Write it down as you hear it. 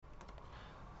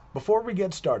Before we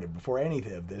get started, before any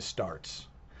of this starts,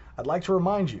 I'd like to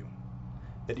remind you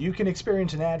that you can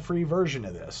experience an ad-free version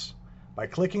of this by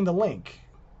clicking the link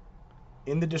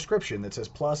in the description that says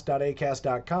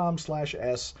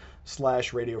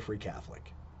plus.acast.com/s/Radio Free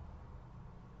Catholic.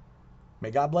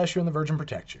 May God bless you and the Virgin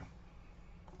protect you.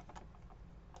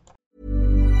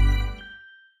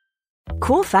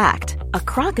 Cool fact, a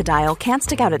crocodile can't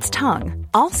stick out its tongue.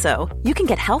 Also, you can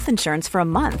get health insurance for a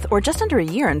month or just under a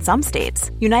year in some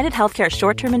states. United Healthcare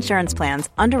short-term insurance plans,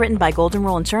 underwritten by Golden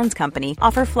Rule Insurance Company,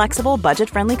 offer flexible,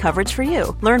 budget-friendly coverage for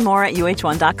you. Learn more at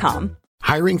uh1.com.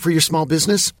 Hiring for your small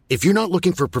business? If you're not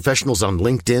looking for professionals on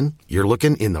LinkedIn, you're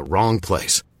looking in the wrong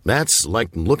place. That's like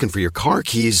looking for your car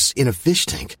keys in a fish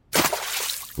tank.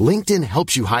 LinkedIn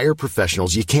helps you hire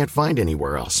professionals you can't find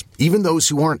anywhere else, even those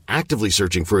who aren't actively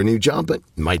searching for a new job but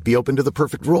might be open to the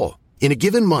perfect role. In a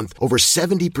given month, over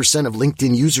 70% of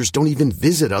LinkedIn users don't even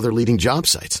visit other leading job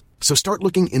sites. So start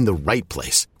looking in the right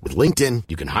place. With LinkedIn,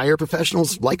 you can hire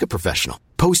professionals like a professional.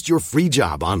 Post your free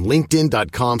job on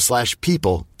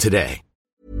linkedin.com/people today.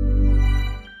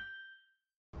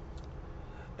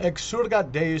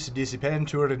 Exurgat Deus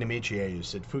dissipentur inimici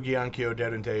eius, et fugiancio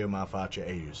derenteum a facie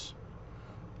eius.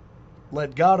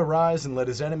 Let God arise, and let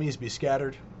his enemies be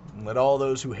scattered, and let all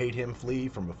those who hate him flee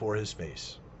from before his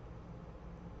face.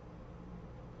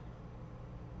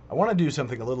 I want to do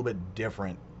something a little bit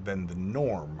different than the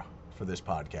norm for this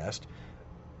podcast.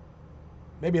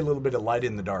 Maybe a little bit of light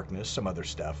in the darkness, some other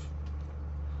stuff,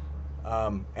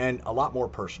 and a lot more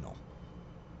personal.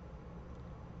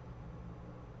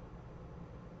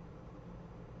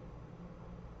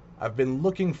 I've been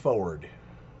looking forward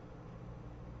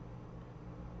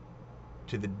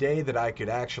to the day that I could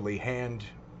actually hand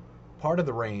part of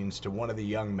the reins to one of the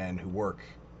young men who work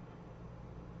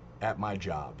at my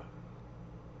job.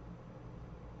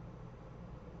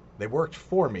 They worked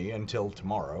for me until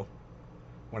tomorrow,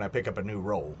 when I pick up a new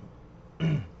role.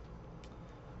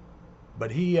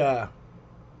 But he's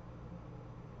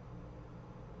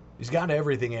got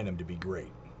everything in him to be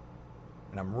great.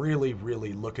 And I'm really,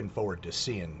 really looking forward to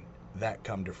seeing that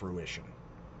come to fruition.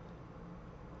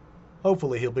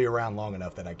 Hopefully he'll be around long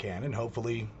enough that I can, and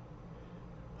hopefully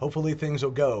things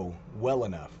will go well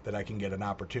enough that I can get an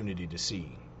opportunity to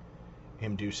see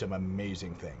him do some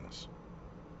amazing things.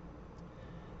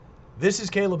 This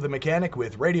is Caleb the Mechanic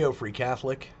with Radio Free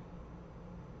Catholic.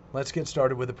 Let's get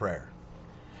started with a prayer.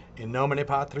 In nomine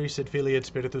Patris et Filii et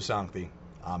Spiritus Sancti.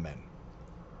 Amen.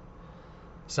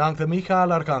 Sancta Michael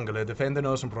Arcangele, defende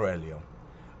nos in proelio.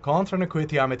 Contra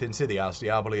nequitiam et insidias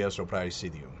diaboli est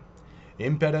praesidium.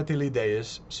 Imperat illi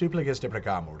Deus, supplices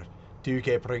deprecamur,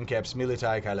 tuque princeps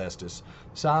militae caelestis,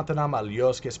 Satanam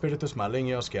aliosque spiritus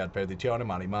malignos que ad perditionem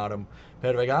animarum,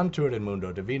 pervegantur in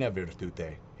mundo divina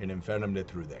virtute, in infernum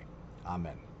detrude.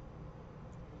 Amen.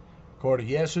 Cor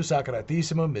Iesu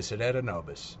sacratissimum miserere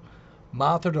nobis,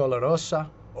 Mater dolorosa,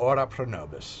 ora pro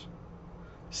nobis.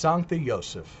 Sancti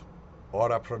Joseph,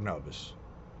 ora pro nobis.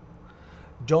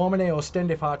 Domine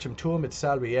ostende facem tuum et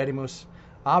salvierimus,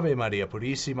 Ave Maria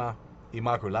Purissima,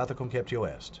 Immaculata Conceptio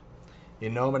est.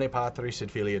 In nomine Patris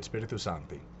et Filii et Spiritus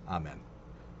Sancti. Amen.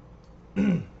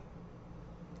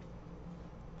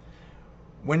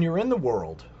 When you're in the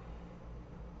world,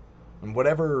 in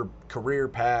whatever career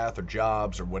path or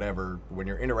jobs or whatever, when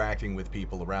you're interacting with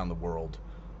people around the world,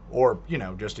 or,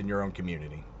 just in your own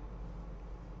community,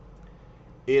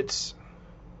 it's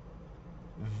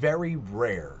very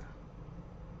rare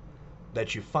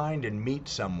that you find and meet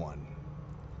someone,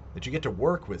 that you get to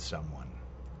work with someone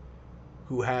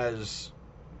who has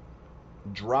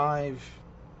drive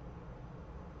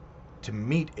to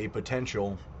meet a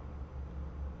potential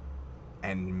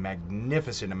and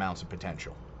magnificent amounts of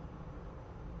potential.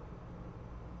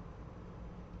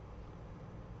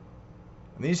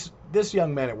 And this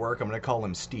young man at work, I'm going to call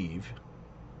him Steve.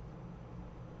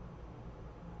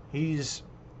 He's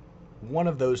one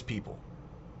of those people.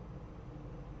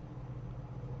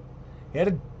 He had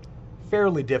a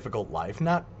fairly difficult life,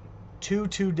 not too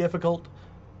difficult,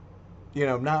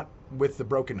 not with the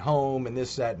broken home and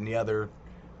this, that, and the other,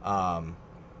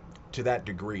 to that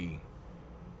degree.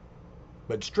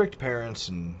 But strict parents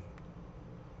and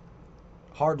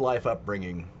hard life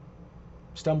upbringing,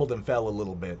 stumbled and fell a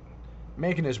little bit,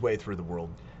 making his way through the world,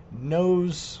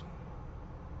 knows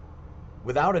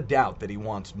without a doubt that he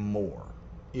wants more,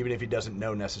 even if he doesn't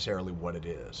know necessarily what it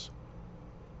is.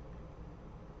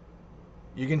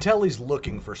 You can tell he's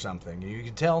looking for something. You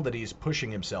can tell that he's pushing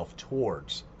himself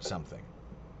towards something.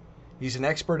 He's an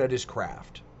expert at his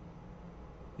craft.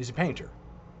 He's a painter.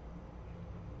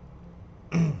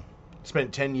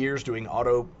 Spent 10 years doing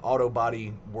auto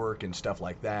body work and stuff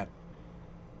like that.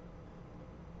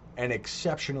 an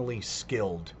exceptionally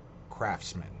skilled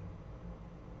craftsman.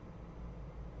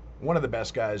 One of the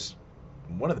best guys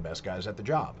at the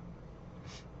job.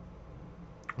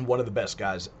 One of the best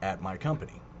guys at my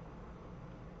company.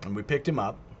 And we picked him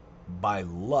up by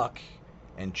luck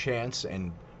and chance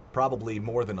and probably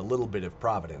more than a little bit of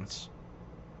providence.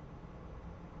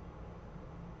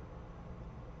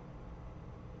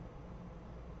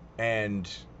 And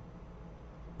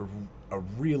a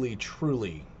really,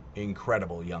 truly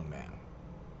incredible young man.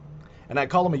 And I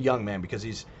call him a young man because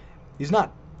he's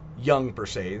not young per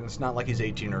se. It's not like he's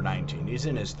 18 or 19. He's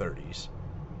in his 30s.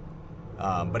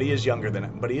 But he is younger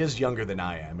than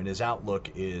I am, and his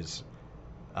outlook is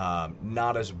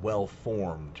not as well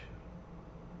formed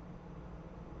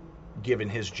given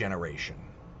his generation.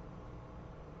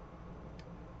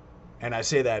 And I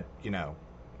say that,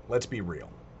 let's be real.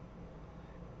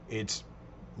 It's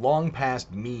long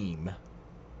past meme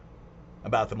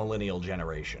about the millennial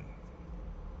generation.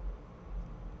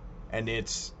 And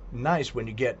it's nice when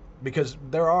you get, because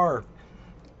there are,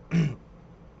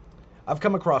 I've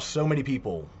come across so many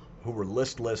people who were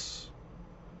listless,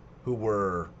 who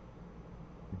were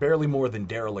barely more than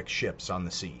derelict ships on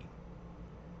the sea.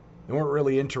 They weren't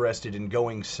really interested in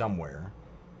going somewhere.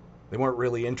 They weren't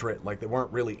really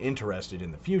interested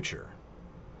in the future.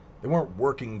 They weren't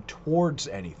working towards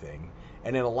anything,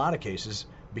 and in a lot of cases,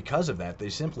 because of that, they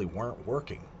simply weren't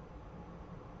working.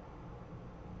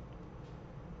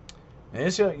 And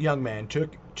this young man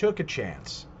took a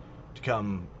chance to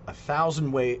come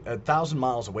 1,000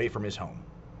 miles away from his home,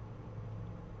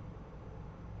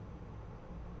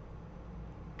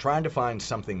 trying to find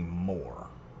something more.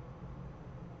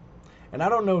 And I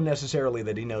don't know necessarily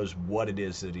that he knows what it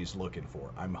is that he's looking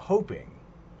for. I'm hoping,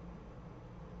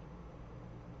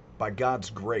 by God's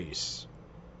grace,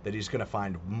 that he's going to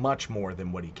find much more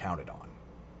than what he counted on.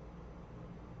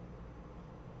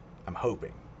 I'm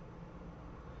hoping.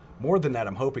 More than that,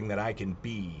 I'm hoping that I can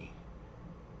be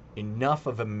enough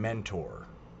of a mentor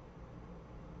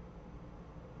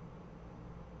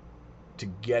to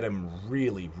get him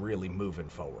really, really moving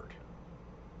forward.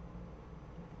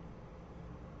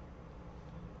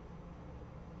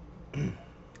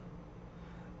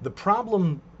 The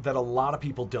problem that a lot of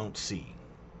people don't see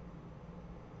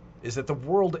is that the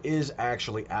world is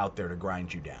actually out there to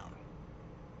grind you down.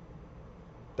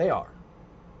 They are.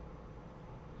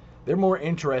 They're more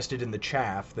interested in the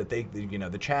chaff that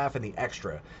the chaff and the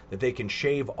extra that they can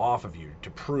shave off of you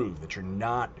to prove that you're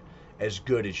not as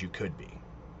good as you could be.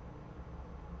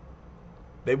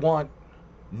 They want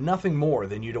nothing more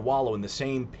than you to wallow in the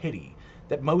same pity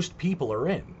that most people are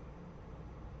in.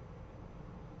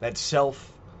 That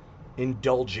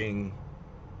self-indulging,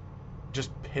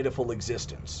 just pitiful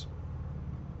existence.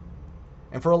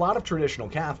 And for a lot of traditional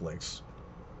Catholics,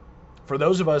 for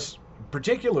those of us,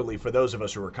 particularly for those of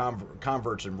us who are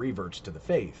converts and reverts to the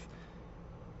faith,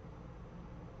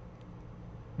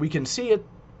 we can see it,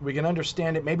 we can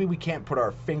understand it, maybe we can't put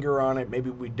our finger on it,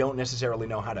 maybe we don't necessarily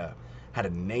know how to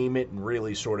name it and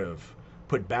really sort of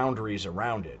put boundaries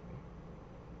around it.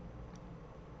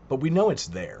 But we know it's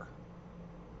there.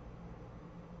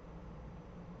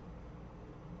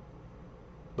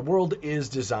 The world is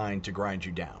designed to grind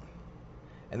you down.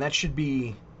 And that should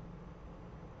be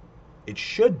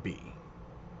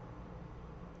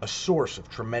a source of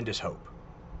tremendous hope.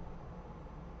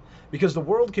 Because the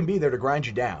world can be there to grind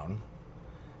you down,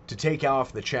 to take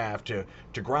off the chaff, to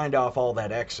grind off all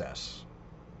that excess.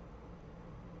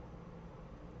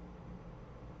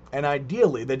 And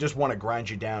ideally, they just want to grind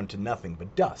you down to nothing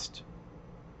but dust.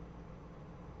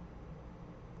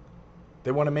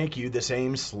 They want to make you the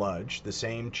same sludge, the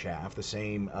same chaff, the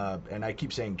same, and I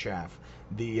keep saying chaff,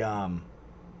 the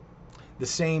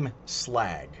same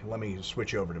slag. Let me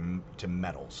switch over to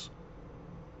metals.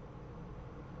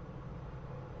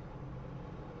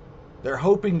 They're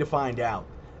hoping to find out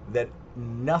that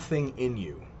nothing in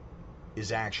you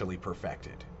is actually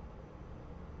perfected.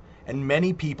 And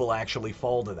many people actually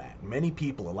fall to that. Many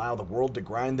people allow the world to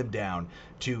grind them down,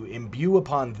 to imbue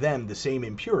upon them the same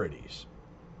impurities.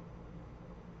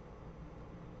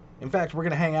 In fact, we're going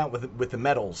to hang out with the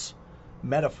metals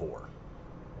metaphor.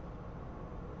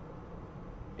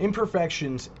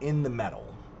 Imperfections in the metal,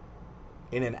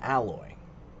 in an alloy,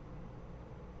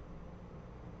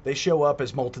 they show up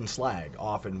as molten slag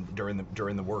often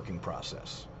during the working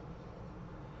process.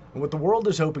 And what the world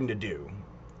is hoping to do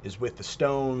is with the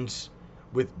stones,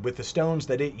 with the stones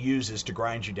that it uses to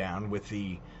grind you down, with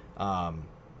the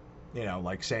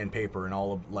like sandpaper and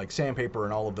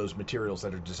all of those materials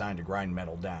that are designed to grind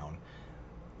metal down,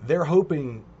 they're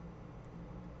hoping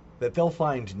that they'll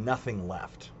find nothing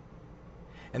left.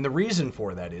 And the reason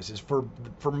for that is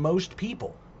for most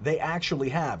people, they actually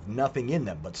have nothing in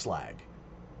them but slag.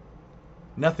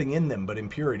 Nothing in them but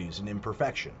impurities and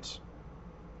imperfections.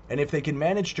 And if they can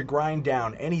manage to grind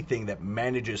down anything that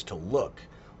manages to look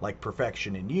like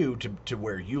perfection in you to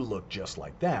where you look just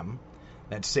like them,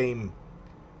 that same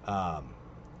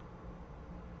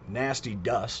nasty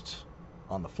dust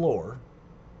on the floor,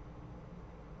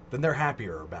 then they're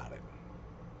happier about it.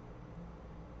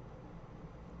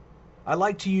 I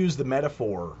like to use the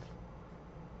metaphor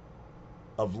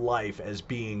of life as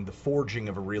being the forging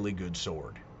of a really good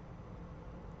sword.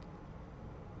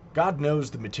 God knows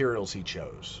the materials he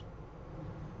chose.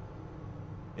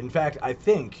 In fact, I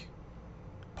think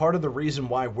part of the reason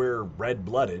why we're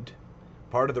red-blooded,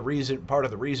 part of the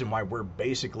reason why we're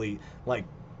basically like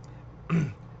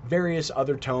various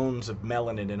other tones of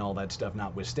melanin and all that stuff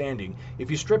notwithstanding, if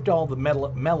you stripped all the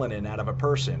melanin out of a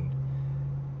person,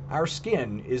 our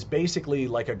skin is basically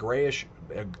like a grayish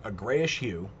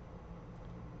hue,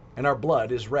 and our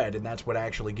blood is red, and that's what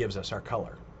actually gives us our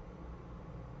color.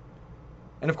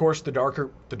 And of course, the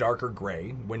darker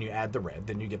gray, when you add the red,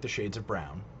 then you get the shades of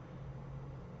brown.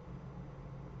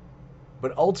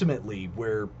 But ultimately,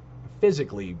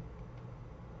 physically,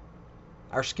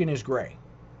 our skin is gray.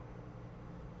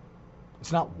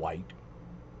 It's not white.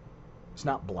 It's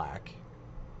not black.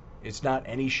 It's not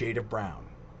any shade of brown.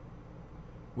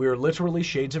 We are literally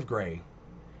shades of gray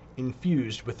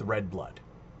infused with the red blood.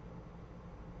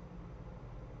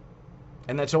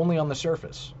 And that's only on the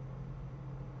surface.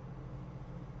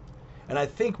 And I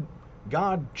think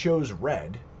God chose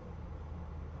red,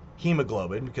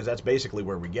 hemoglobin, because that's basically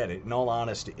where we get it. In all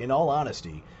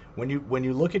honesty, when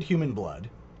you look at human blood,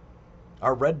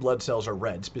 our red blood cells are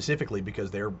red specifically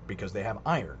because they have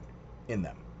iron in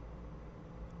them.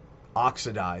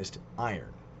 Oxidized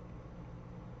iron.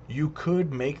 You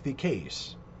could make the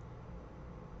case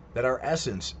that our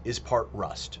essence is part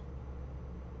rust.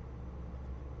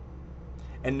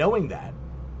 And knowing that,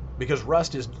 because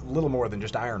rust is little more than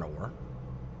just iron ore,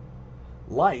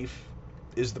 life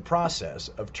is the process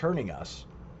of turning us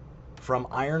from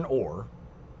iron ore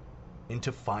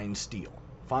into fine steel,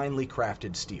 finely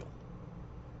crafted steel.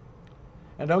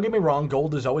 And don't get me wrong,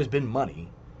 gold has always been money,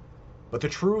 but the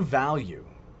true value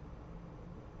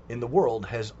in the world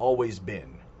has always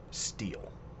been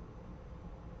steel.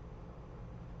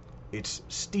 It's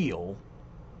steel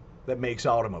that makes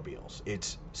automobiles.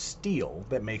 It's steel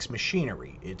that makes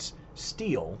machinery. It's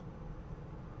steel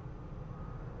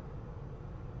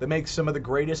that makes some of the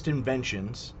greatest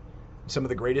inventions, some of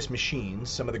the greatest machines,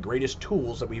 some of the greatest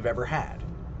tools that we've ever had.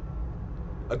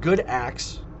 A good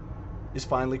axe is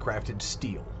finely crafted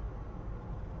steel.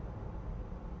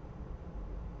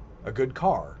 A good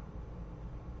car,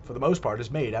 for the most part,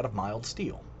 is made out of mild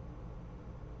steel.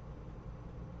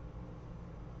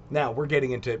 Now, we're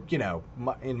getting into,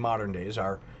 in modern days,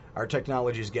 our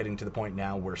technology is getting to the point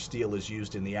now where steel is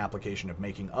used in the application of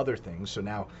making other things. So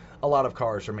now a lot of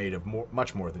cars are made of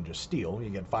much more than just steel. You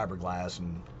get fiberglass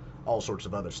and all sorts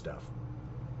of other stuff.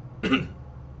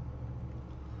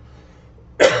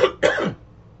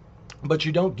 But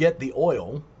you don't get the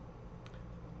oil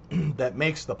that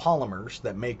makes the polymers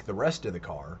that make the rest of the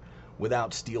car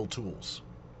without steel tools.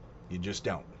 You just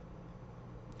don't.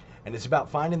 And it's about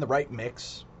finding the right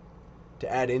mix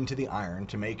to add into the iron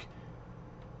to make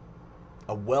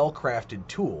a well-crafted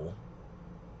tool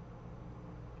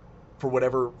for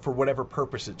whatever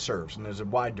purpose it serves. And there's a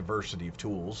wide diversity of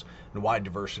tools and a wide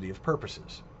diversity of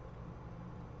purposes.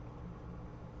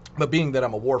 But being that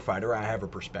I'm a warfighter, I have a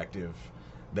perspective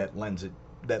that lends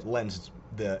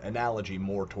the analogy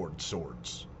more towards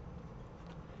swords.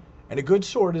 And a good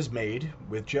sword is made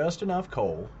with just enough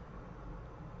coal,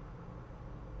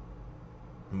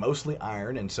 mostly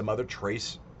iron and some other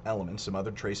trace elements, some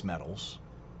other trace metals,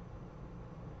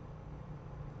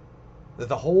 that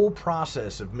the whole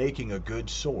process of making a good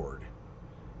sword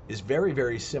is very,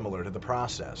 very similar to the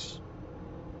process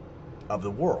of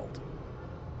the world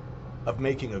of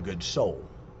making a good soul.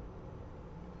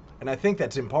 And I think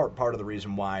that's in part of the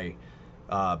reason why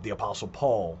the Apostle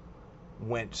Paul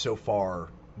went so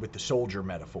far with the soldier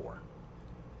metaphor.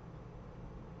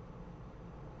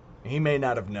 He may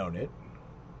not have known it.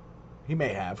 He may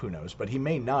have, who knows, but he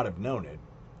may not have known it.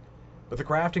 But the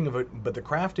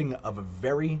crafting of a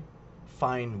very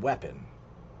fine weapon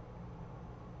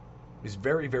is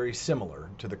very, very similar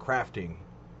to the crafting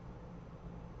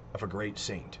of a great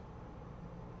saint.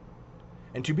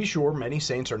 And to be sure, many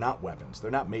saints are not weapons.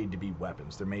 They're not made to be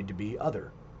weapons. They're made to be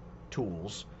other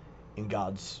tools in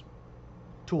God's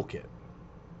toolkit.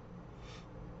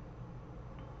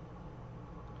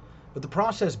 But the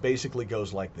process basically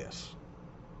goes like this.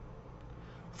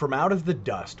 From out of the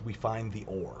dust, we find the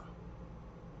ore.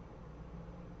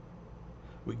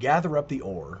 We gather up the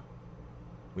ore,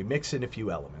 we mix in a few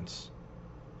elements,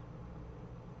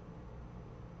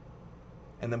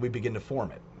 and then we begin to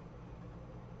form it.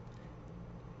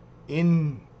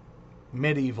 In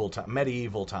medieval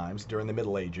times, during the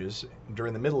Middle Ages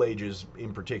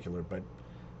in particular, but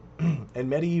in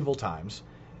medieval times,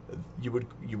 you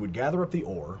would gather up the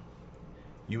ore,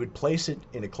 you would place it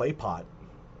in a clay pot,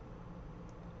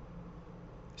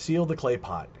 seal the clay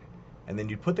pot, and then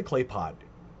you'd put the clay pot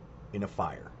in a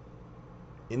fire,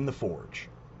 in the forge.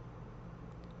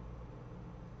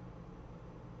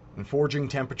 And forging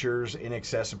temperatures in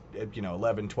excess of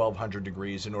 1,100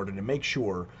 degrees in order to make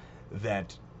sure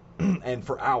that, and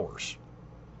for hours,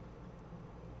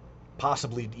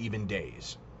 possibly even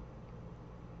days.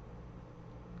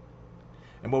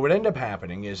 And what would end up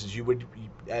happening is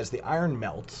as the iron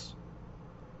melts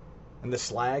and the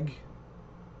slag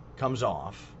comes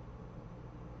off,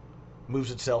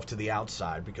 moves itself to the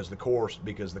outside because the core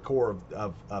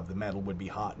of the metal would be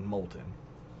hot and molten.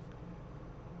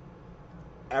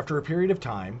 After a period of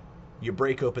time, you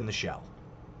break open the shell,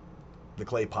 the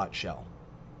clay pot shell.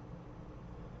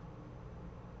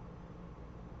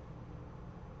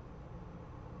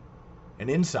 And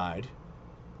inside,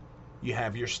 you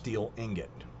have your steel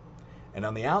ingot. And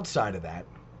on the outside of that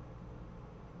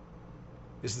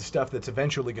is the stuff that's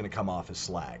eventually going to come off as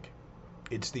slag.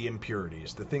 It's the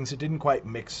impurities, the things that didn't quite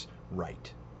mix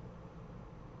right.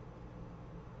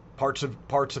 Parts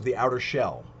of the outer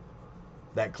shell,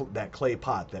 that clay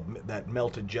pot that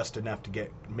melted just enough to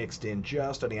get mixed in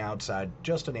just on the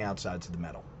outsides of the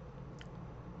metal.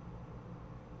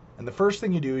 And the first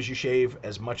thing you do is you shave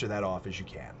as much of that off as you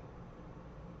can,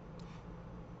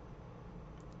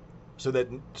 so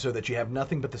that you have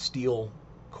nothing but the steel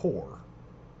core,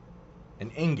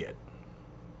 an ingot.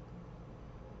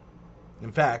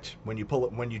 In fact, when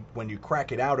you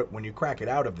crack it out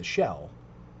of the shell,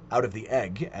 out of the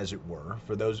egg, as it were,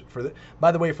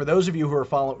 by the way, for those of you who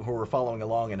are following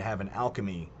along and have an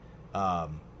alchemy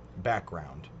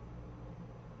background,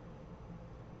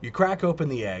 you crack open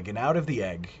the egg, and out of the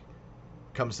egg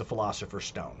comes the Philosopher's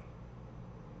Stone.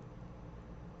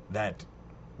 That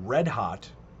red hot,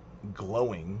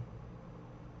 glowing,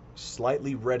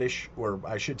 slightly reddish, or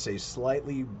I should say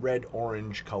slightly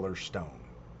red-orange color stone.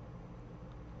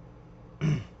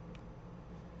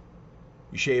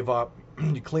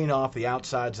 You clean off the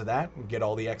outsides of that and get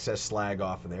all the excess slag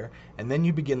off of there, and then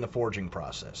you begin the forging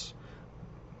process.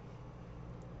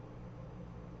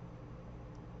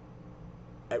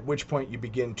 At which point you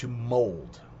begin to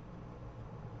mold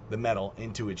the metal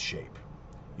into its shape.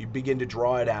 You begin to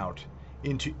draw it out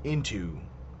into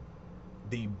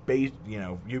the base.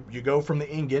 You go from the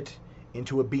ingot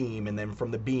into a beam, and then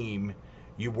from the beam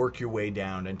you work your way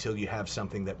down until you have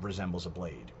something that resembles a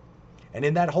blade. And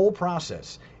in that whole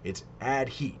process, it's add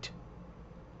heat,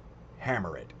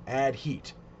 hammer it, add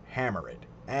heat, hammer it,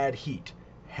 add heat,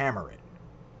 hammer it.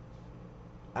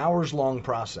 Hours-long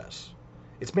process.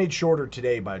 It's made shorter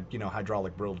today by,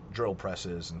 hydraulic drill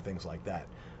presses and things like that.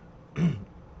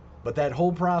 But that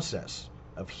whole process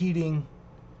of heating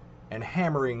and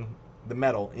hammering the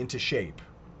metal into shape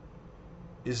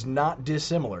is not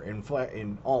dissimilar.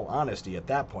 In all honesty, at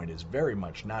that point, is very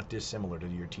much not dissimilar to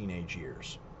your teenage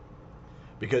years.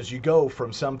 Because you go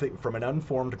from an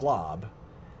unformed glob,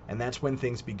 and that's when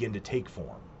things begin to take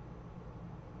form.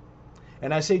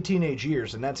 And I say teenage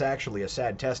years, and that's actually a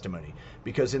sad testimony,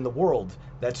 because in the world,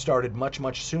 that started much,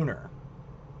 much sooner.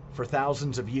 For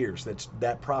thousands of years,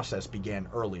 that process began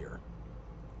earlier.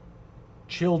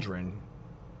 Children,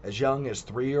 as young as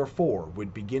 3 or 4,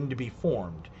 would begin to be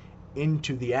formed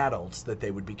into the adults that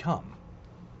they would become.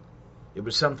 It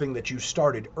was something that you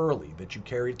started early, that you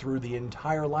carried through the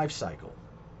entire life cycle.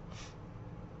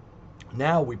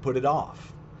 Now we put it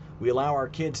off. We allow our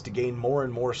kids to gain more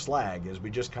and more slag as we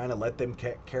just kind of let them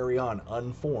carry on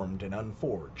unformed and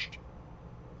unforged.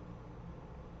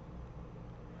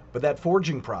 But that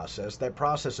forging process, that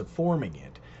process of forming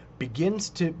it, begins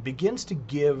to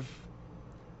give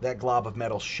that glob of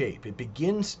metal shape. It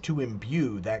begins to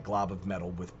imbue that glob of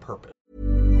metal with purpose.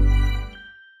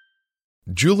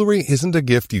 Jewelry isn't a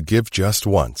gift you give just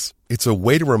once. It's a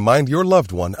way to remind your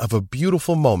loved one of a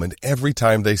beautiful moment every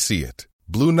time they see it.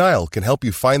 Blue Nile can help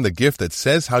you find the gift that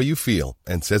says how you feel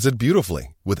and says it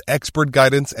beautifully, with expert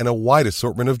guidance and a wide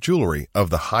assortment of jewelry of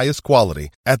the highest quality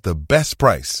at the best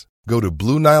price. Go to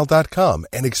BlueNile.com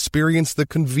and experience the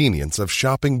convenience of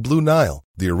shopping Blue Nile,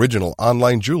 the original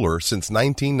online jeweler since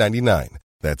 1999.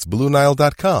 That's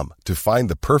BlueNile.com to find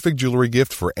the perfect jewelry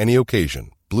gift for any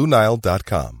occasion.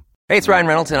 BlueNile.com. Hey, it's Ryan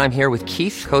Reynolds, and I'm here with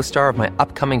Keith, co-star of my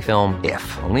upcoming film,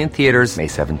 If, only in theaters May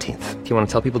 17th. Do you want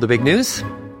to tell people the big news?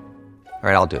 All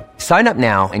right, I'll do it. Sign up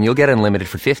now and you'll get unlimited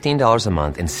for $15 a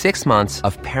month and 6 months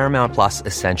of Paramount Plus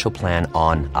Essential Plan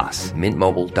on us.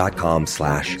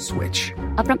 MintMobile.com/switch.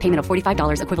 Upfront payment of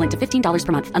 $45 equivalent to $15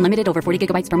 per month. Unlimited over 40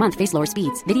 gigabytes per month. Face lower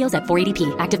speeds. Videos at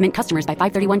 480p. Active Mint customers by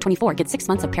 531.24 get 6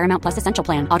 months of Paramount Plus Essential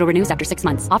Plan. Auto renews after 6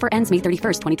 months. Offer ends May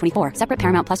 31st, 2024. Separate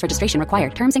Paramount Plus registration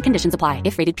required. Terms and conditions apply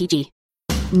if rated PG.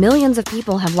 Millions of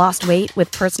people have lost weight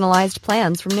with personalized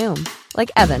plans from Noom. Like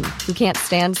Evan, who can't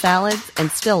stand salads and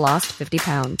still lost 50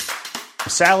 pounds.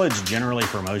 Salads generally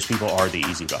for most people are the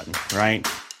easy button, right?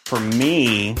 For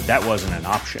me, that wasn't an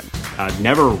option. I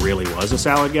never really was a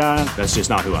salad guy. That's just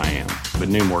not who I am. But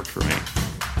Noom worked for me.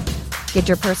 Get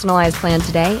your personalized plan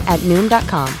today at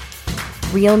Noom.com.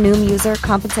 Real Noom user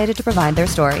compensated to provide their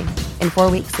story. In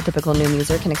 4 weeks, the typical Noom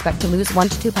user can expect to lose 1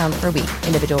 to 2 pounds per week.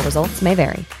 Individual results may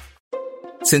vary.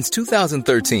 Since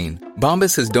 2013,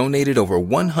 Bombas has donated over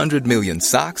 100 million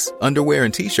socks, underwear,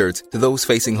 and T-shirts to those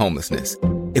facing homelessness.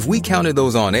 If we counted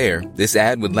those on air, this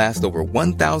ad would last over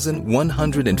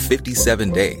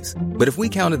 1,157 days. But if we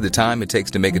counted the time it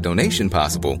takes to make a donation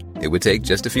possible, it would take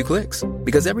just a few clicks.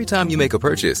 Because every time you make a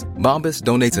purchase, Bombas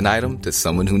donates an item to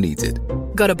someone who needs it.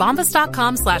 Go to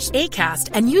bombas.com/ACAST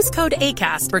and use code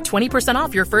ACAST for 20%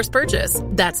 off your first purchase.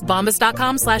 That's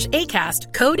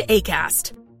bombas.com/ACAST, code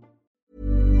ACAST.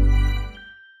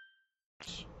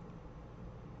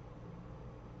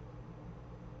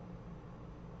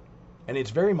 And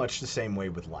it's very much the same way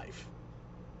with life.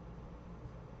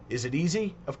 Is it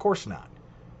easy? Of course not.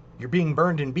 You're being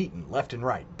burned and beaten left and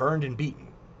right. Burned and beaten.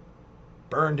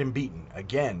 Burned and beaten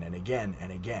again and again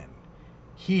and again.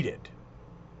 Heated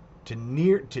to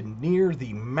near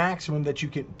the maximum that you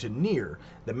can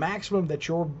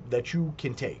that you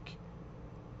can take.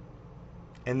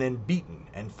 And then beaten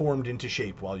and formed into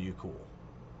shape while you cool.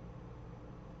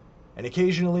 And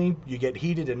occasionally you get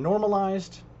heated and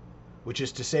normalized, which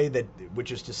is to say that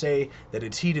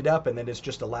it's heated up and then it's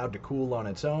just allowed to cool on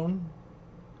its own.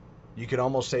 You could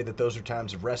almost say that those are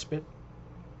times of respite.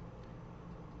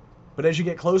 But as you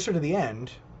get closer to the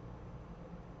end,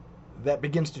 that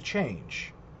begins to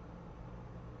change.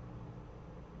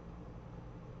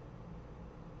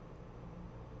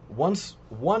 Once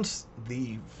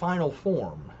the final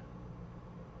form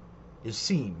is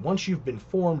seen, once you've been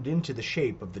formed into the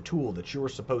shape of the tool that you're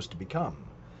supposed to become,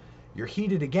 you're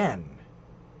heated again.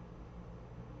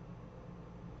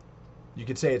 You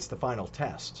could say it's the final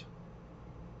test.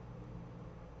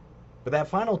 But that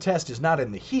final test is not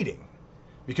in the heating,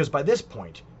 because by this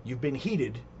point, you've been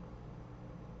heated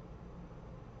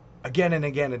again and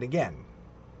again and again.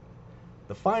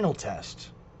 The final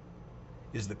test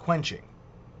is the quenching,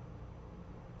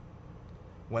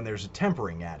 when there's a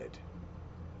tempering added.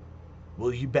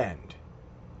 Will you bend?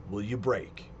 Will you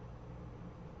break?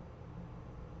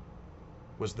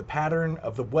 Was the pattern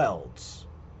of the welds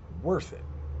worth it?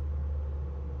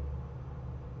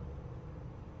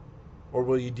 Or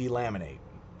will you delaminate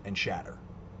and shatter?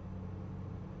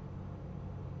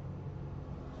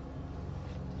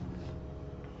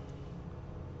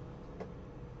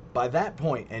 By that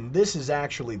point, and this is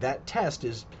actually, that test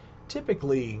is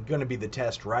typically going to be the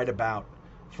test right about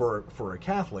for a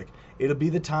Catholic, it'll be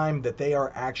the time that they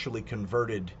are actually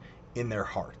converted in their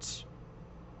hearts.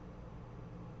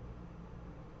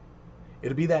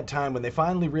 It'll be that time when they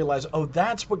finally realize, oh,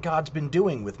 that's what God's been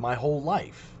doing with my whole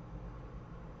life.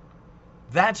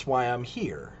 That's why I'm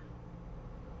here.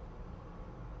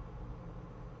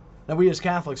 Now, we as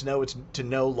Catholics know it's to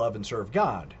know, love, and serve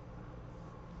God.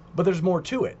 But there's more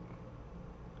to it.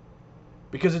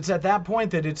 Because it's at that point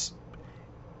that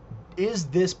is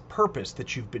this purpose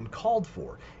that you've been called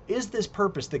for? Is this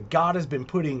purpose that God has been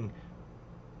putting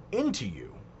into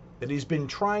you, that He's been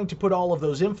trying to put all of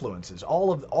those influences,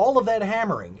 all of that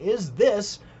hammering, is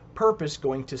this purpose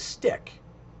going to stick?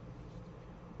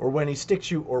 Or when He sticks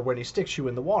you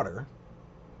in the water,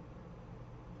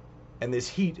 and this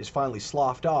heat is finally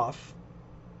sloughed off,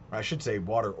 or I should say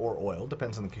water or oil,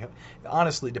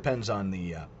 honestly depends on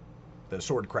the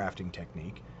sword crafting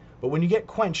technique. But when you get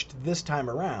quenched this time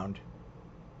around,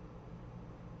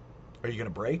 are you going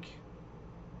to break?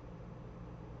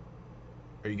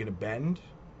 Are you going to bend?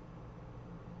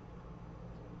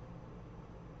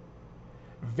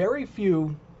 Very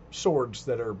few swords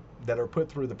that are put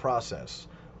through the process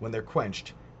when they're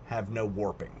quenched have no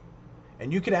warping.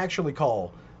 And you could actually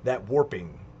call that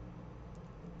warping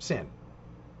sin.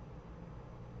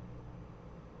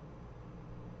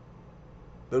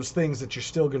 Those things that you're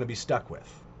still going to be stuck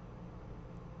with.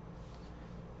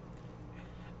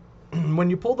 When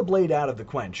you pull the blade out of the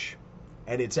quench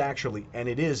and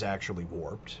it is actually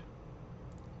warped,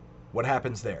 what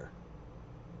happens there?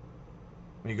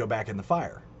 When you go back in the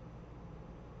fire.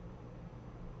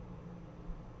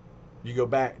 You go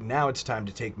back, now it's time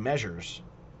to take measures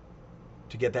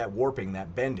to get that warping,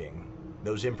 that bending,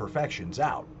 those imperfections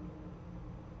out.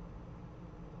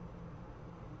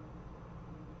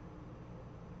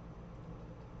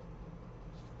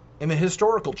 In the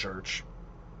historical church,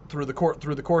 through the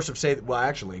course of,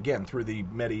 through the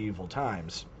medieval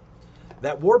times,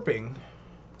 that warping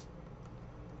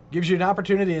gives you an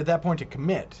opportunity at that point to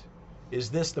commit. Is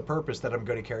this the purpose that I'm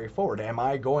going to carry forward? Am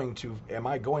I going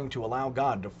to allow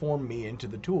God to form me into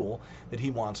the tool that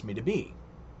He wants me to be?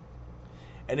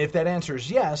 And if that answer is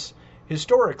yes,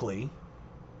 historically,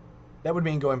 that would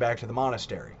mean going back to the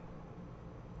monastery.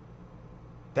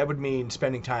 That would mean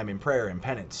spending time in prayer and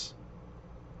penance.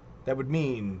 That would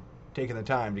mean taking the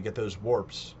time to get those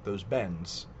warps, those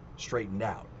bends, straightened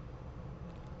out.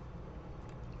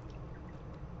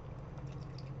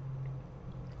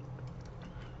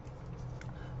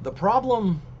 The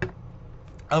problem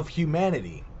of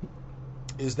humanity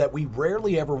is that we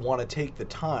rarely ever want to take the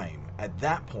time at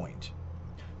that point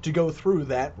to go through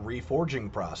that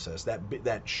reforging process,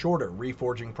 that shorter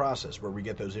reforging process where we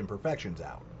get those imperfections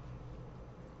out.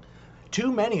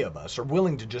 Too many of us are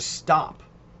willing to just stop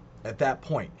at that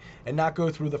point and not go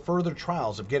through the further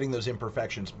trials of getting those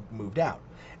imperfections moved out.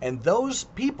 And those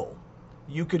people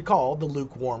you could call the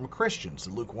lukewarm Christians,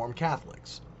 the lukewarm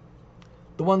Catholics.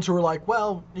 The ones who are like,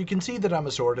 well, you can see that I'm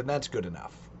a sword and that's good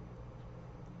enough.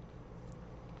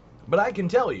 But I can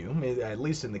tell you, at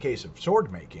least in the case of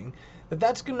sword making, that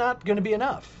that's not going to be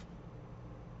enough.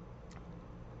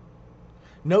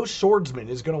 No swordsman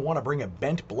is going to want to bring a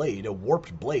bent blade, a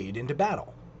warped blade, into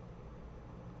battle,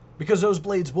 because those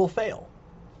blades will fail.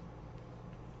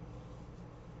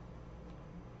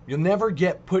 You'll never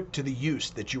get put to the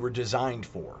use that you were designed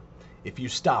for if you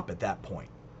stop at that point.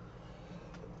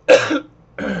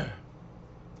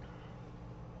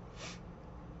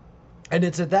 And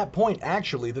it's at that point,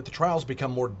 actually, that the trials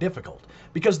become more difficult,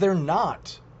 because they're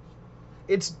not.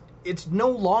 It's no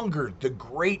longer the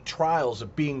great trials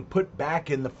of being put back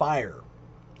in the fire.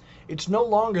 It's no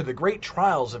longer the great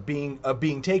trials of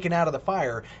being taken out of the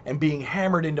fire and being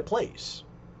hammered into place.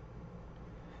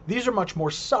 These are much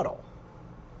more subtle.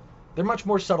 They're much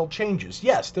more subtle changes.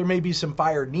 Yes, there may be some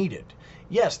fire needed.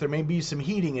 Yes, there may be some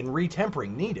heating and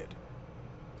retempering needed.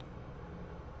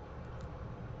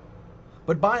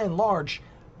 But by and large,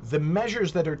 the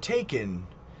measures that are taken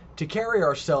to carry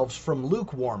ourselves from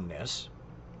lukewarmness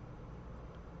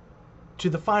to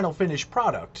the final finished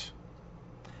product,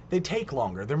 they take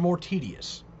longer. They're more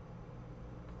tedious.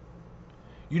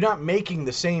 You're not making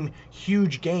the same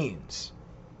huge gains.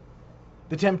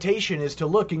 The temptation is to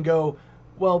look and go,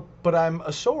 well, but I'm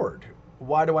a sword.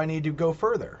 Why do I need to go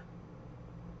further?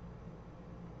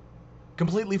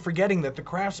 Completely forgetting that the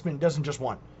craftsman doesn't just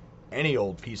want any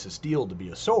old piece of steel to be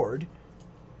a sword.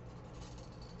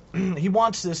 He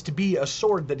wants this to be a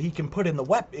sword that he can put in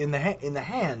the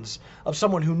hands of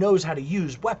someone who knows how to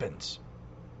use weapons.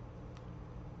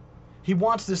 He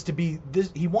wants this to be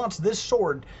this. He wants this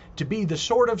sword to be the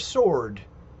sword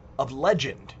of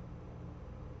legend,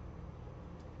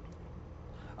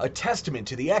 a testament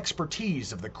to the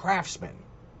expertise of the craftsman.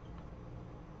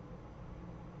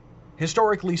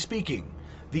 Historically speaking,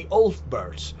 the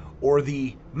Ulfberts or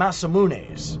the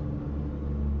Masamunes,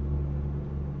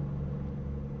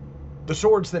 the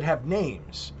swords that have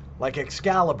names like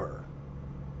Excalibur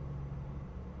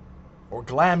or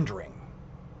Glamdring.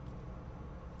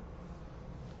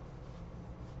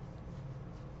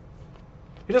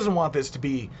 He doesn't want this to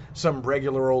be some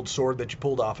regular old sword that you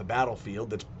pulled off a battlefield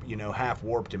that's, half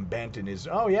warped and bent and is,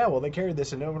 oh yeah, well they carried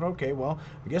this and okay, well,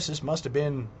 I guess this must have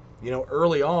been,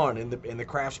 early on in the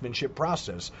craftsmanship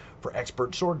process for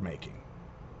expert sword making.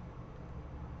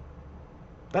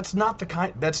 That's not the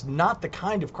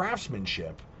kind of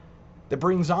craftsmanship that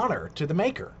brings honor to the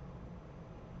maker.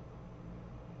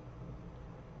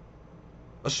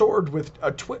 A sword with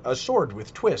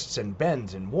twists and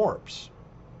bends and warps.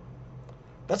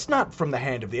 That's not from the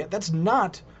hand of the. That's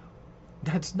not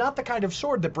the kind of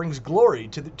sword that brings glory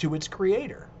to its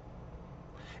creator.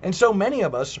 And so many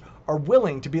of us are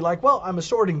willing to be like, well, I'm a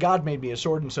sword and God made me a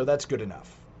sword, and so that's good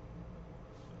enough.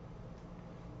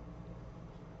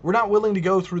 We're not willing to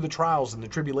go through the trials and the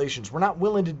tribulations. We're not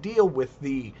willing to deal with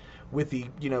the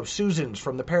Susans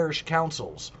from the parish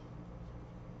councils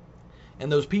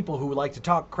and those people who like to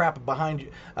talk crap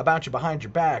about you behind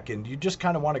your back, and you just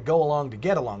kind of want to go along to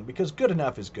get along because good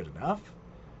enough is good enough.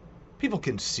 People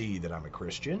can see that I'm a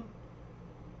Christian.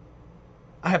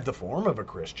 I have the form of a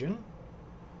Christian.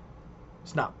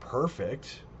 It's not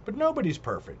perfect, but nobody's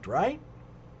perfect, right?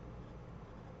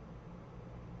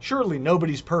 Surely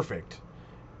nobody's perfect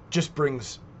just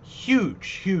brings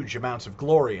huge amounts of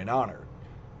glory and honor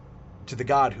to the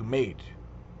God who made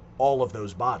all of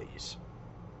those bodies.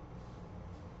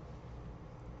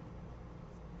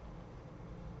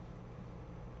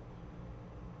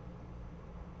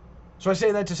 So I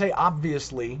say that to say,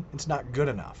 obviously, it's not good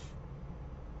enough.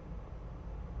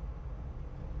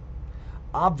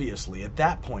 Obviously, at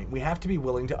that point, we have to be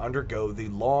willing to undergo the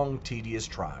long, tedious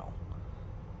trial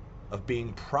of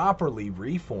being properly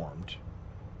reformed,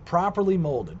 properly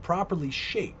molded, properly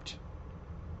shaped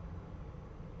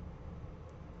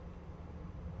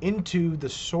into the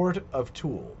sort of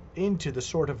tool, into the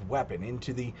sort of weapon,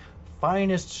 into the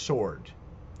finest sword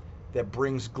that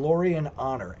brings glory and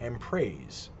honor and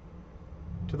praise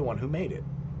to the one who made it.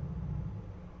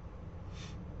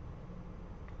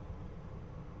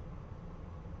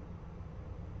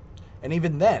 And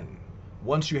even then,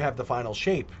 once you have the final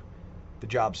shape, the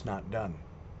job's not done.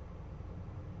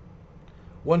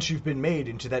 Once you've been made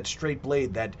into that straight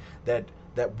blade, that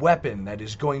weapon that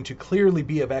is going to clearly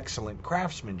be of excellent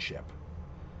craftsmanship,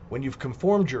 when you've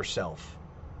conformed yourself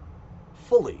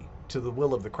fully to the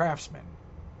will of the craftsman,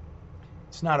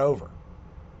 it's not over.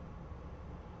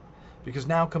 Because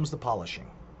now comes the polishing.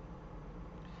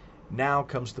 Now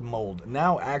comes the mold.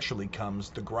 Now actually comes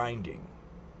the grinding,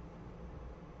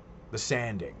 the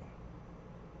sanding,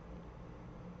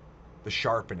 the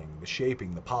sharpening, the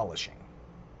shaping, the polishing.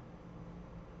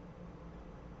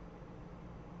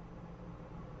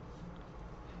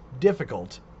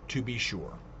 Difficult, to be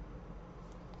sure.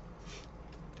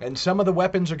 And some of the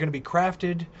weapons are going to be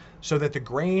crafted so that the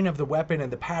grain of the weapon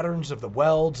and the patterns of the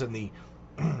welds and the,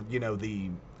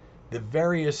 the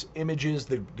various images,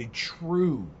 the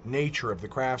true nature of the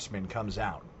craftsman comes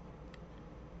out.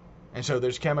 And so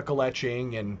there's chemical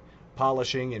etching and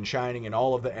polishing and shining and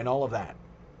all of that.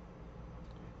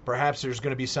 Perhaps there's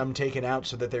going to be some taken out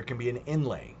so that there can be an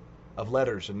inlay of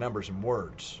letters and numbers and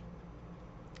words.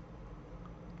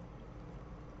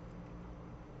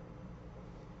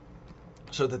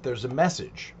 So that there's a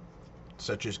message,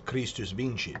 such as Christus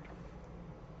vincit,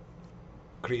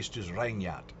 Christus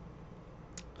regnat,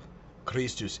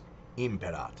 Christus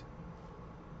imperat.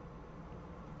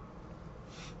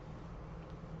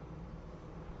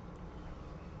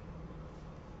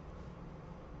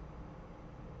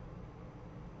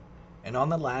 And on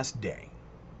the last day,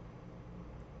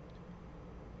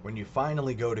 when you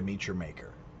finally go to meet your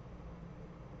Maker,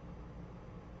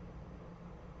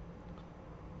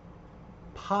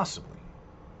 possibly,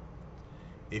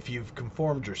 if you've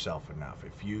conformed yourself enough,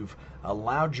 if you've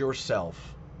allowed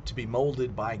yourself to be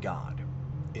molded by God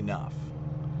enough,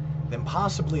 then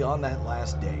possibly on that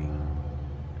last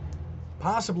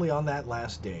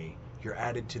day, you're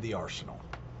added to the arsenal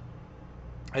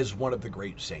as one of the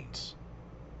great saints,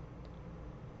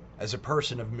 as a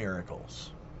person of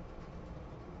miracles.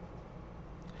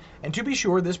 And to be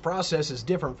sure, this process is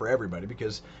different for everybody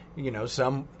because,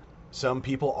 some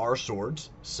people are swords,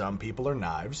 some people are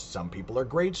knives, some people are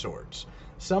great swords.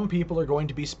 Some people are going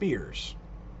to be spears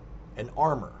and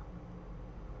armor.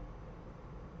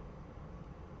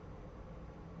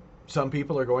 Some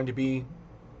people are going to be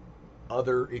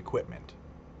other equipment,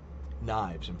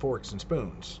 knives and forks and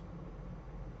spoons.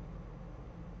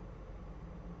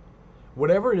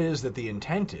 Whatever it is that the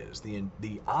intent is,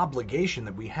 the obligation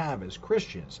that we have as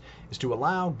Christians is to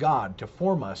allow God to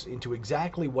form us into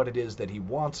exactly what it is that He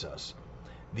wants us,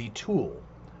 the tool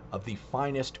of the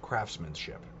finest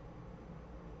craftsmanship.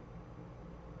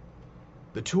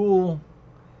 The tool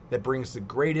that brings the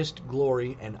greatest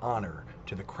glory and honor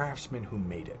to the craftsman who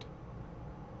made it.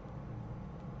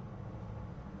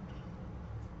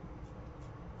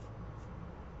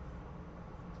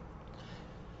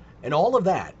 And all of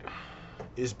that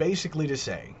is basically to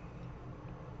say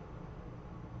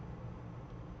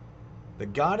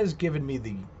that God has given me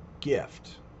the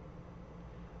gift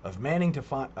of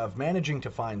managing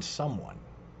to find someone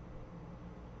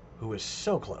who is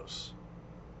so close,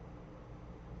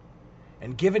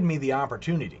 and given me the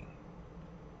opportunity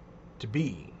to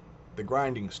be the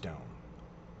grinding stone,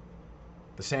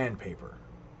 the sandpaper,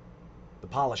 the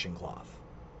polishing cloth.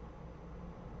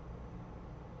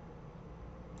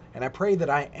 And I pray that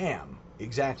I am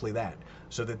exactly that,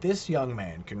 so that this young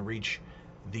man can reach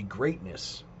the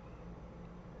greatness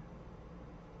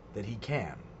that he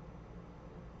can,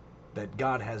 that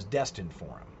God has destined for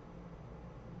him.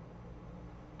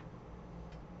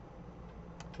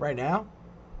 Right now,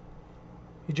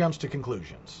 he jumps to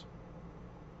conclusions.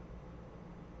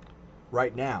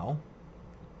 Right now,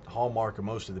 the hallmark of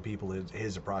most of the people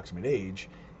his approximate age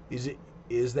is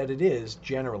is that it is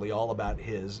generally all about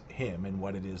him and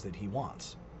what it is that he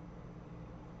wants.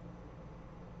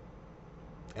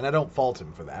 And I don't fault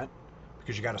him for that,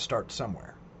 because you got to start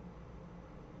somewhere.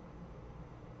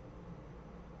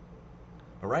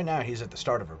 But right now he's at the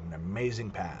start of an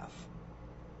amazing path.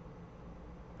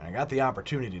 And I got the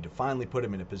opportunity to finally put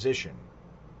him in a position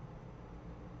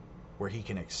where he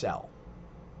can excel.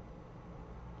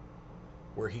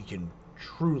 Where he can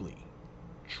truly,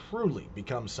 truly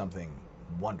become something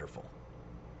wonderful.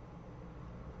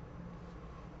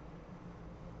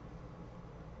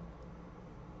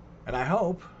 And I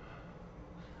hope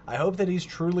that he's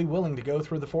truly willing to go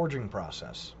through the forging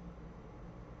process.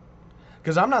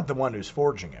 Because I'm not the one who's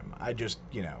forging him. I just,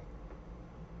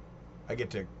 I get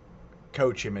to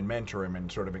coach him and mentor him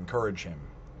and sort of encourage him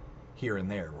here and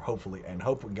there, hopefully,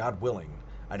 God willing,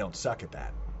 I don't suck at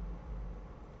that.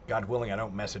 God willing, I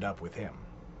don't mess it up with him.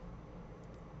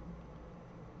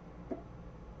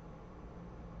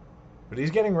 But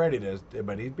he's getting ready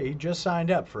but he just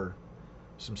signed up for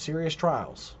some serious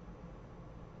trials.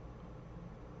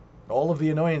 All of the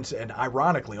annoyance, and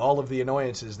ironically, all of the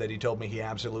annoyances that he told me he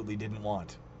absolutely didn't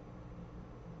want.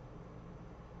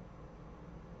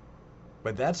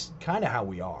 But that's kind of how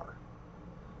we are.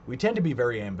 We tend to be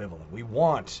very ambivalent. We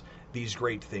want these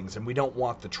great things, and we don't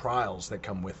want the trials that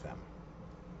come with them.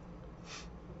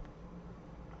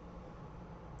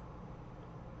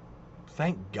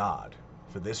 Thank God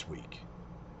for this week.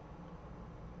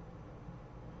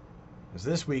 As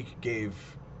this week gave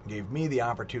me the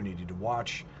opportunity to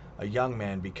watch a young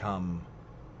man become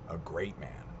a great man.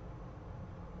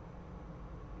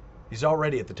 He's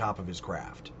already at the top of his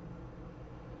craft.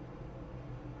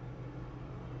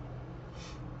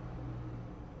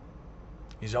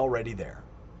 He's already there.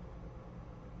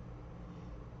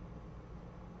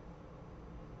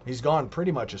 He's gone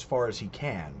pretty much as far as he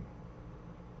can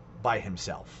by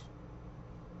himself.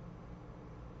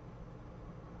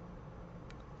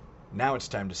 Now it's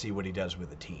time to see what he does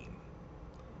with a team.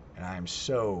 And I am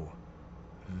so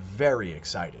very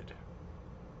excited.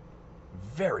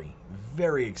 Very,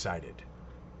 very excited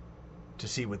to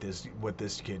see what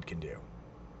this kid can do.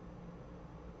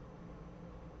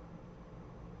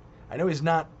 I know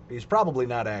he's probably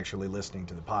not actually listening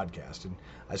to the podcast, and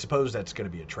I suppose that's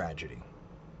going to be a tragedy.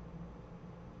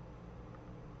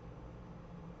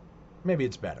 Maybe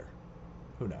it's better.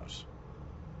 Who knows?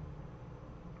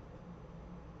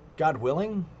 God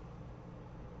willing,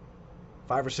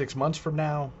 5 or 6 months from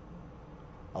now,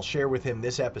 I'll share with him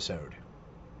this episode.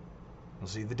 We'll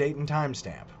see the date and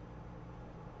timestamp.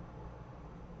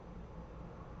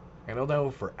 And he'll know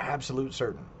for absolute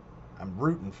certain I'm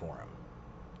rooting for him.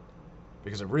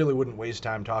 Because I really wouldn't waste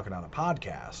time talking on a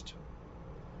podcast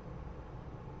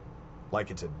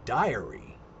like it's a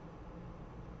diary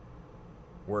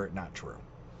were it not true.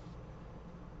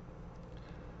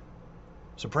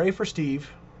 So pray for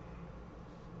Steve.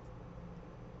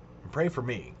 And pray for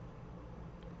me.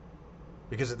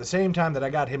 Because at the same time that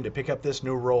I got him to pick up this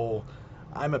new role,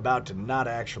 I'm about to not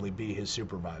actually be his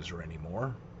supervisor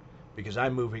anymore. Because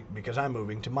I'm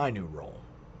moving to my new role.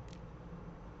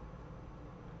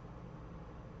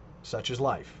 Such is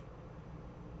life.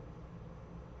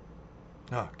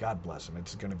 Oh, God bless him.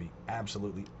 It's going to be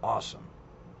absolutely awesome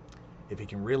if he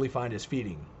can really find his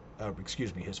footing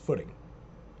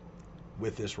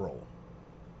with this role.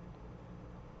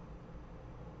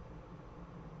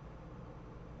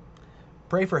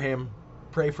 Pray for him.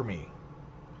 Pray for me.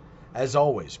 As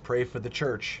always, pray for the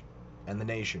church and the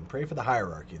nation. Pray for the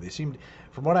hierarchy.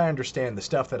 From what I understand, the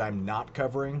stuff that I'm not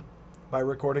covering by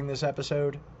recording this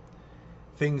episode,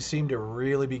 things seem to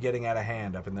really be getting out of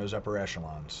hand up in those upper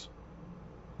echelons.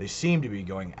 They seem to be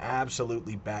going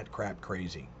absolutely bat crap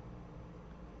crazy.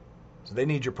 So they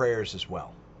need your prayers as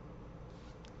well.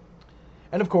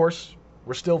 And of course,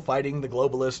 we're still fighting the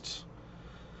globalists,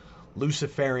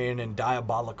 Luciferian and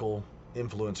diabolical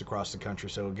influence across the country.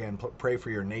 So again, pray for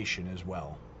your nation as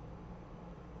well.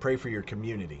 Pray for your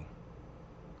community.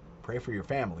 Pray for your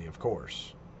family, of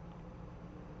course.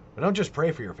 But don't just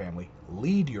pray for your family.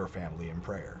 Lead your family in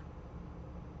prayer.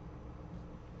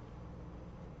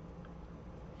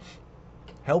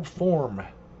 Help form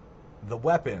the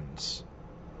weapons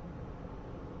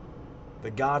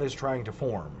that God is trying to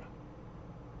form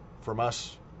from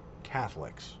us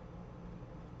Catholics,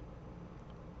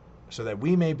 so that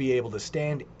we may be able to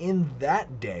stand in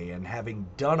that day, and having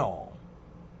done all,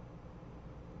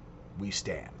 we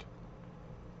stand.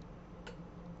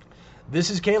 This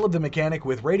is Caleb the Mechanic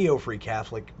with Radio Free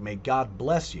Catholic. May God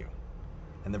bless you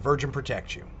and the Virgin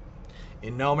protect you.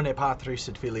 In nomine Patris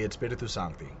et Filii et Spiritus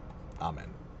Sancti. Amen.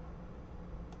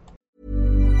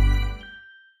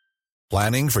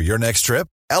 Planning for your next trip?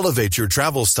 Elevate your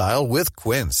travel style with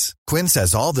Quince. Quince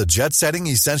has all the jet-setting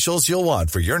essentials you'll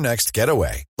want for your next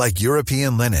getaway, like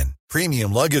European linen,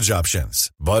 premium luggage options,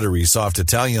 buttery soft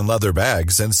Italian leather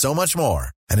bags, and so much more.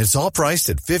 And it's all priced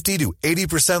at 50 to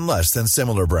 80% less than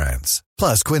similar brands.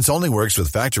 Plus, Quince only works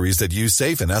with factories that use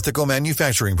safe and ethical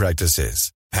manufacturing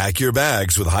practices. Pack your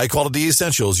bags with high-quality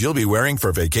essentials you'll be wearing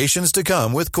for vacations to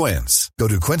come with Quince. Go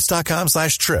to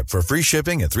quince.com/trip for free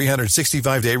shipping and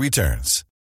 365-day returns.